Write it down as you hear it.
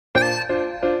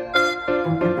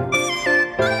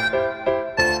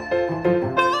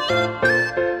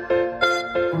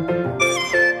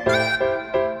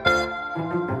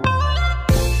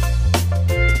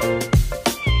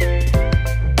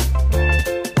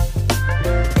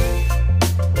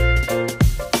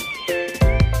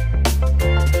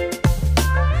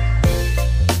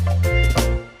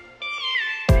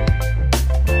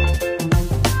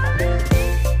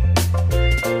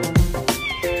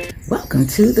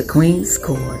to the Queen's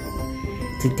Court.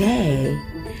 Today,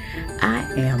 I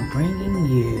am bringing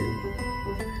you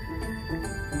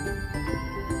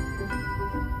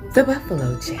the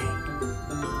buffalo check.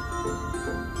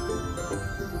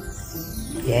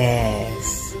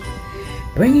 Yes,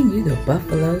 bringing you the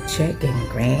buffalo check in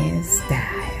grand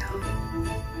style.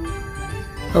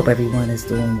 Hope everyone is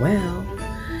doing well.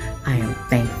 I am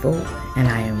thankful and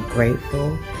I am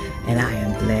grateful and I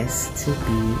am blessed to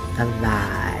be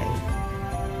alive.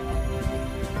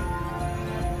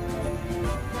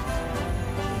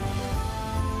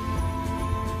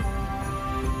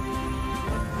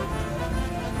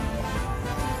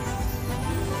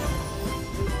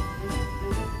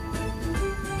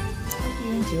 Hope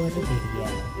you enjoy the video.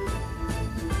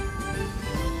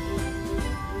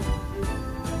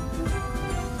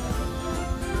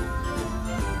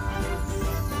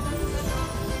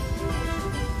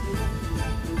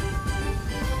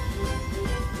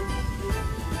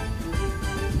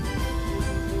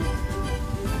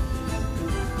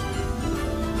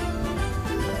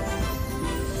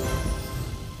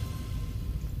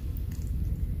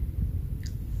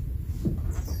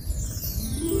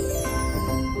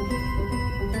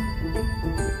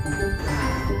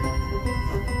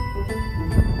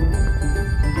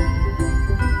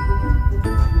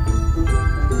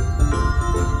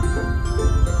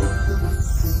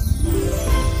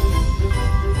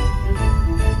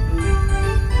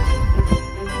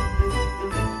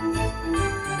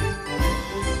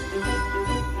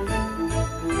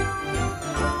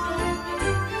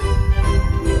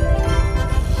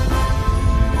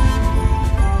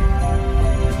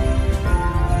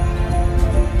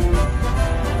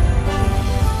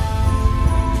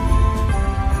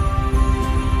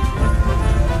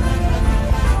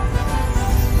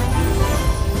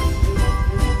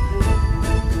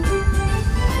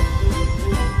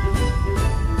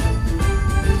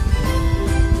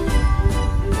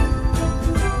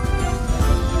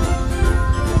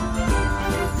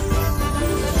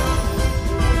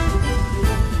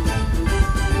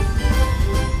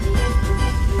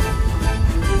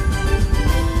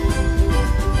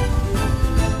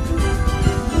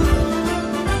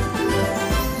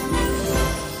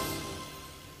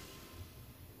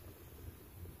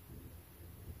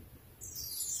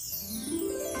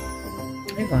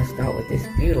 We're going to start with this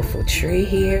beautiful tree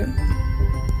here.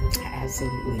 I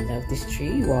absolutely love this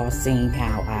tree. You all seen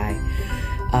how I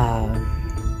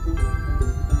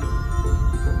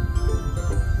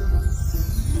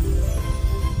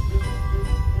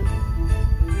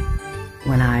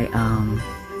when I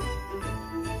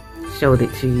showed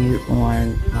it to you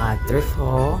on my thrift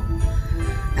haul.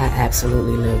 I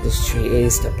absolutely love this tree. It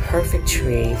is the perfect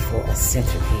tree for a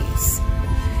centerpiece.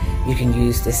 You can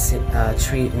use this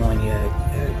tree on your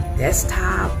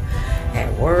desktop,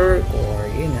 at work, or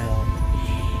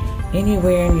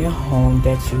anywhere in your home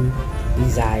that you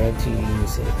desire to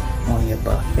use it. On your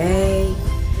buffet,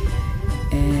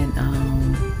 and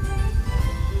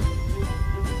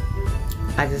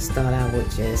I just thought I would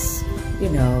just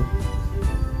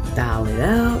dial it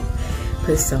up,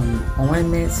 put some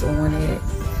ornaments on it,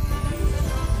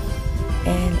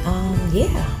 and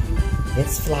yeah.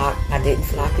 It's flocked. I didn't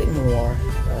flock it more,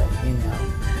 but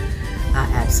I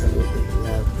absolutely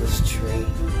love this tree.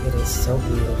 It is so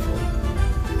beautiful.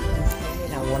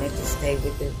 And I wanted to stay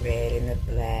with the red and the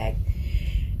black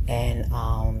and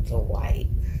the white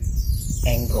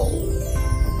and gold.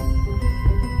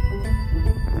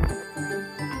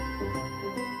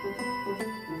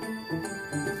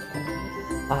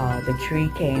 The tree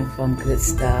came from Good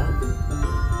Stuff,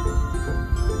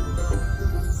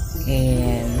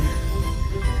 and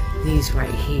these right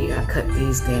here, I cut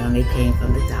these down. They came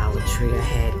from the Dollar Tree. I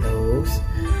had those.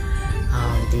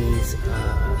 These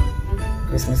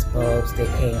Christmas bulbs, they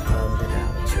came from the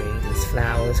Dollar Tree. These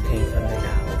flowers came from the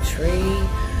Dollar Tree.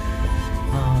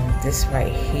 This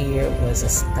right here was a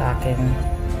stocking,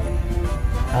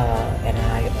 and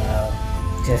I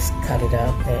just cut it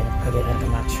up and put it under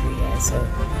my tree as a,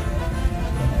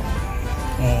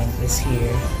 and this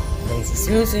here, Lazy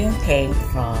Susan, came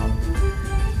from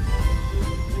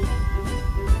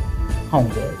Home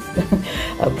Goods.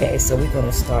 Okay, so we're going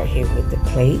to start here with the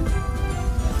plate.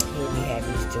 Here we have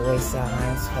these joy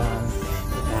signs from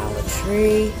the Dollar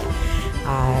Tree.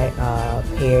 I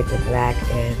paired the black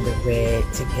and the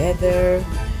red together.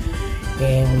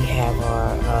 Then we have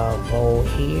our bowl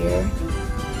here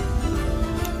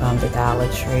from the Dollar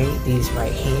Tree. These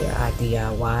right here, I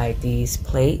DIY'd these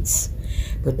plates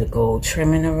with the gold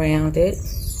trimming around it.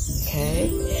 Okay,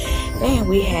 then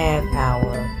we have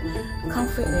our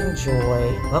Comfort and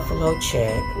Joy Buffalo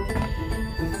Check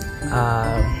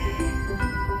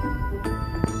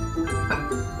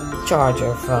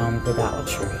charger from the Dollar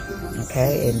Tree.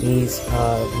 Okay, and these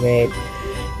red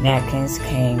napkins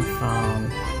came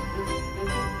from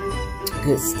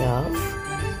Good Stuff.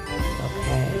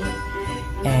 Okay,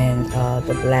 and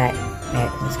the black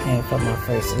napkins came from my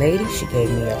first lady. She gave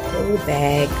me a whole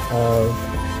bag of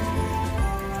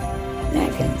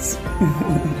napkins.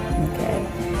 Okay,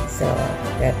 so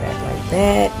that back like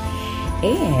that,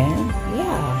 and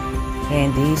yeah,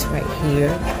 and these right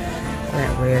here,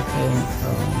 right where it came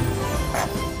from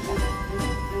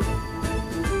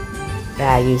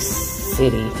Value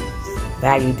City,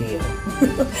 Value Deal.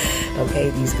 Okay,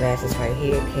 these glasses right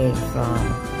here came from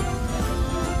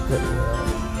Goodwill.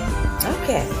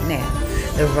 Okay, now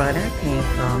the runner came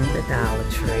from the Dollar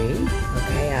Tree.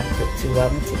 Okay, I put two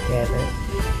of them together,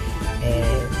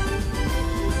 and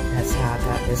that's how I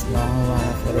got this long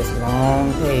runner for this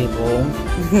long table.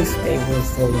 This table is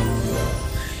so long.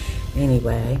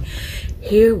 Anyway,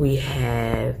 here we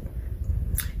have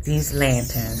these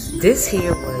lanterns. This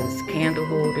here was candle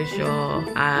holders, y'all.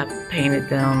 I painted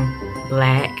them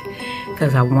black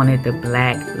because I wanted the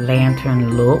black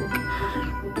lantern look.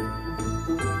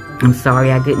 I'm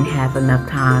sorry I didn't have enough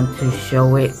time to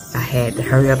show it. I had to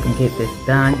hurry up and get this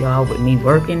done, y'all. With me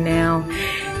working now,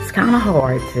 it's kind of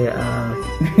hard to,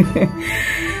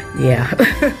 yeah.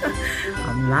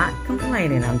 I'm not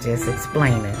complaining, I'm just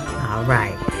explaining. All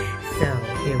right, so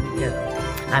here we go.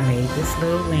 I made this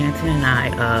little lantern.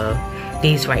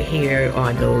 These right here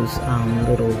are those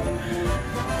little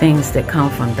things that come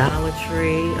from Dollar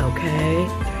Tree, okay?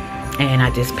 And I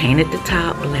just painted the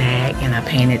top black, and I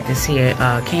painted this here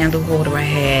candle holder I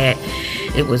had.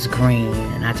 It was green,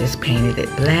 and I just painted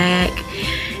it black.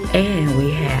 And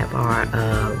we have our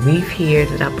wreath here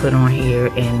that I put on here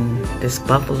in this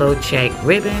buffalo check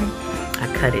ribbon. I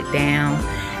cut it down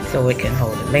so it can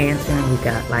hold a lantern. We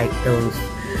got like those,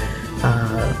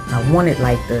 I wanted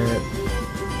like the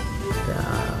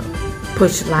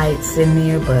push lights in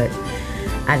there, but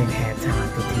I didn't have time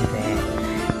to do that.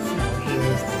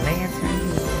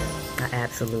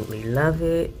 Absolutely love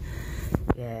it.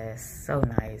 Yes, so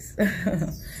nice.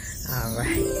 All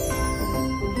right,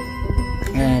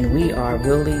 and we are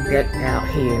really decked out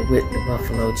here with the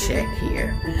buffalo check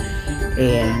here,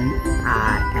 and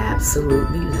I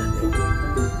absolutely love it.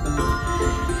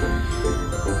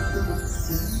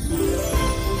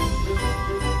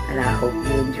 And I hope you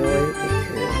enjoy it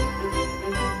too.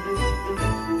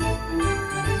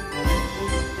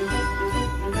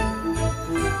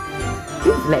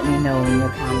 Please let me know in the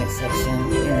comment section,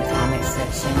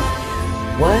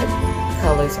 what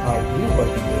colors are you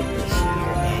working with this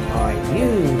year, and are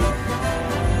you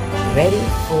ready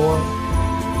for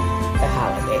the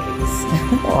holidays?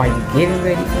 Are you getting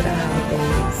ready for the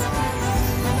holidays?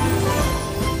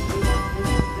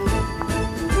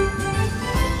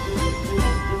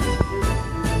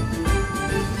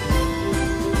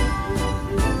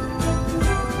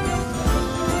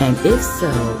 And if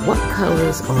so, what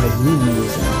colors are you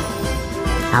using?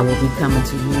 I will be coming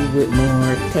to you with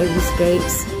more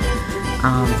tablescapes.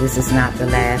 This is not the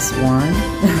last one.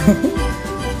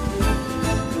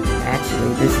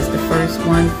 Actually, this is the first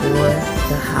one for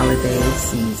the holiday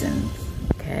season.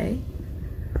 Okay?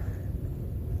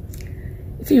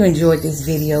 If you enjoyed this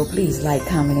video, please like,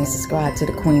 comment, and subscribe to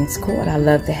the Queen's Court. I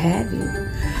love to have you.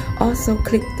 Also,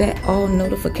 click that all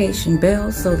notification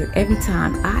bell so that every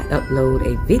time I upload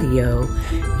a video,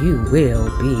 you will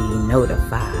be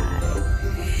notified.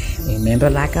 Remember,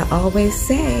 like I always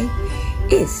say,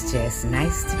 it's just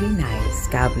nice to be nice.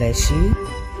 God bless you.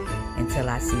 Until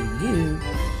I see you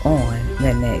on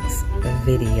the next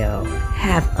video.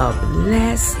 Have a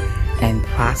blessed and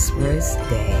prosperous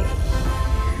day.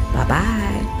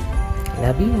 Bye-bye.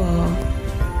 Love you all.